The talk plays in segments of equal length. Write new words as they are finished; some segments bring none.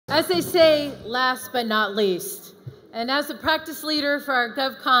As they say, last but not least, and as a practice leader for our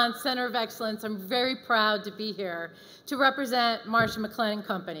GovCon Center of Excellence, I'm very proud to be here to represent Marsh & McLennan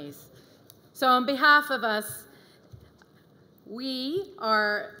Companies. So on behalf of us, we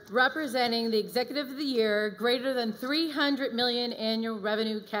are representing the Executive of the Year greater than $300 million annual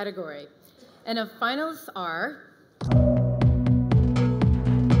revenue category. And the finalists are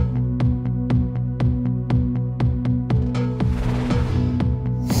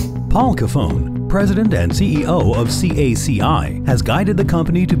Paul Cofone, President and CEO of CACI, has guided the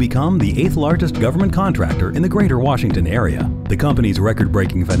company to become the 8th largest government contractor in the greater Washington area. The company's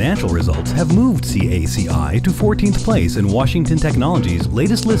record-breaking financial results have moved CACI to 14th place in Washington Technology's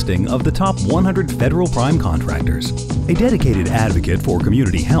latest listing of the top 100 federal prime contractors. A dedicated advocate for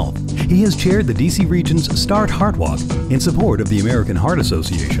community health, he has chaired the DC region's Start Heart Walk in support of the American Heart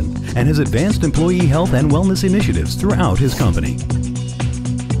Association and has advanced employee health and wellness initiatives throughout his company.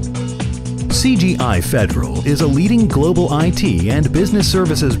 CGI Federal is a leading global IT and business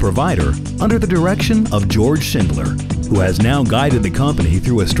services provider under the direction of George Schindler, who has now guided the company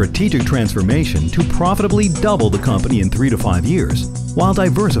through a strategic transformation to profitably double the company in 3 to 5 years, while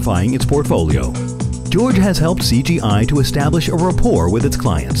diversifying its portfolio. George has helped CGI to establish a rapport with its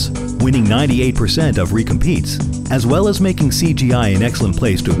clients, winning 98% of recompetes, as well as making CGI an excellent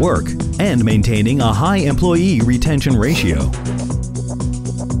place to work and maintaining a high employee retention ratio.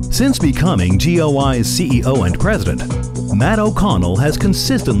 Since becoming GOI's CEO and president, Matt O'Connell has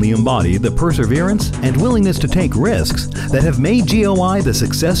consistently embodied the perseverance and willingness to take risks that have made GOI the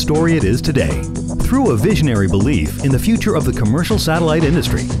success story it is today. Through a visionary belief in the future of the commercial satellite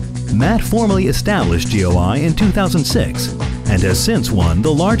industry, Matt formally established GOI in 2006 and has since won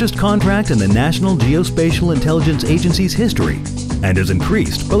the largest contract in the National Geospatial Intelligence Agency's history and has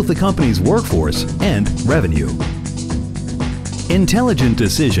increased both the company's workforce and revenue. Intelligent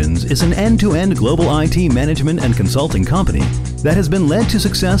Decisions is an end-to-end global IT management and consulting company that has been led to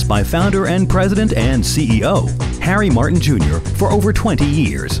success by founder and president and CEO, Harry Martin Jr., for over 20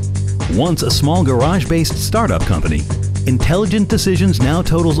 years. Once a small garage-based startup company, Intelligent Decisions now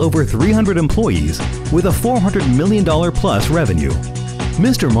totals over 300 employees with a $400 million plus revenue.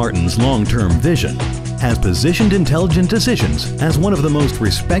 Mr. Martin's long-term vision has positioned Intelligent Decisions as one of the most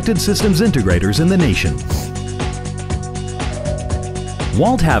respected systems integrators in the nation.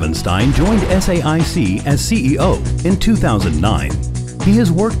 Walt Havenstein joined SAIC as CEO in 2009. He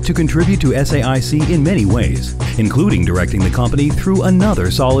has worked to contribute to SAIC in many ways, including directing the company through another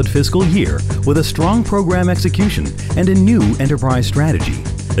solid fiscal year with a strong program execution and a new enterprise strategy,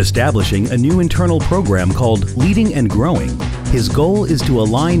 establishing a new internal program called Leading and Growing. His goal is to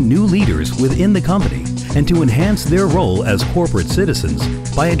align new leaders within the company and to enhance their role as corporate citizens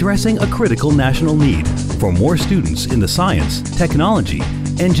by addressing a critical national need for more students in the science, technology,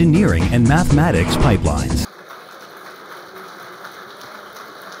 engineering, and mathematics pipelines.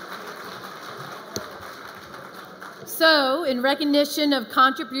 So, in recognition of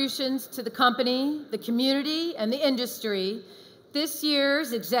contributions to the company, the community, and the industry, this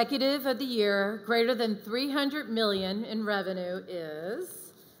year's Executive of the Year, greater than $300 million in revenue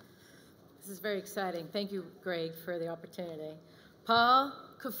is, this is very exciting. Thank you, Greg, for the opportunity. Paul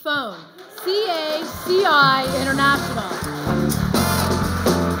Cofone, CACI International.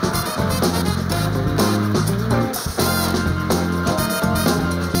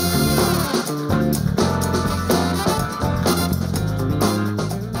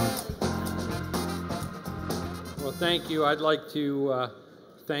 Thank you. I'd like to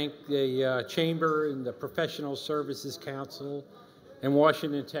thank the Chamber and the Professional Services Council and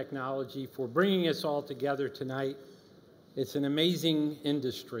Washington Technology for bringing us all together tonight. It's an amazing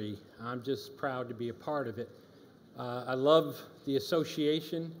industry. I'm just proud to be a part of it. I love the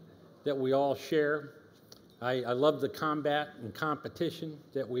association that we all share. I love the combat and competition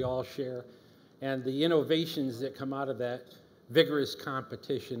that we all share, and the innovations that come out of that vigorous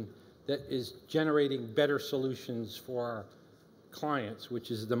competition that is generating better solutions for our clients,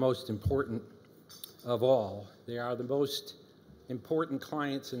 which is the most important of all. They are the most important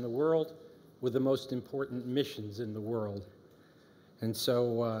clients in the world with the most important missions in the world. And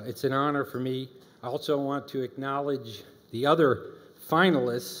so it's an honor for me. I also want to acknowledge the other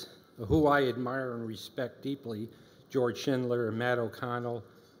finalists who I admire and respect deeply, George Schindler and Matt O'Connell,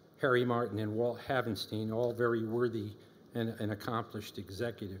 Harry Martin and Walt Havenstein, all very worthy and accomplished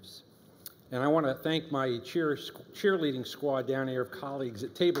executives. And I want to thank my cheerleading squad down here of colleagues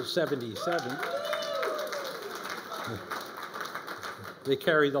at table 77. They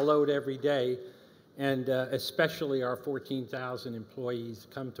carry the load every day, and especially our 14,000 employees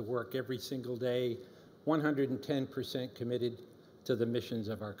come to work every single day, 110% committed to the missions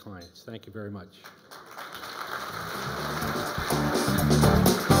of our clients. Thank you very much.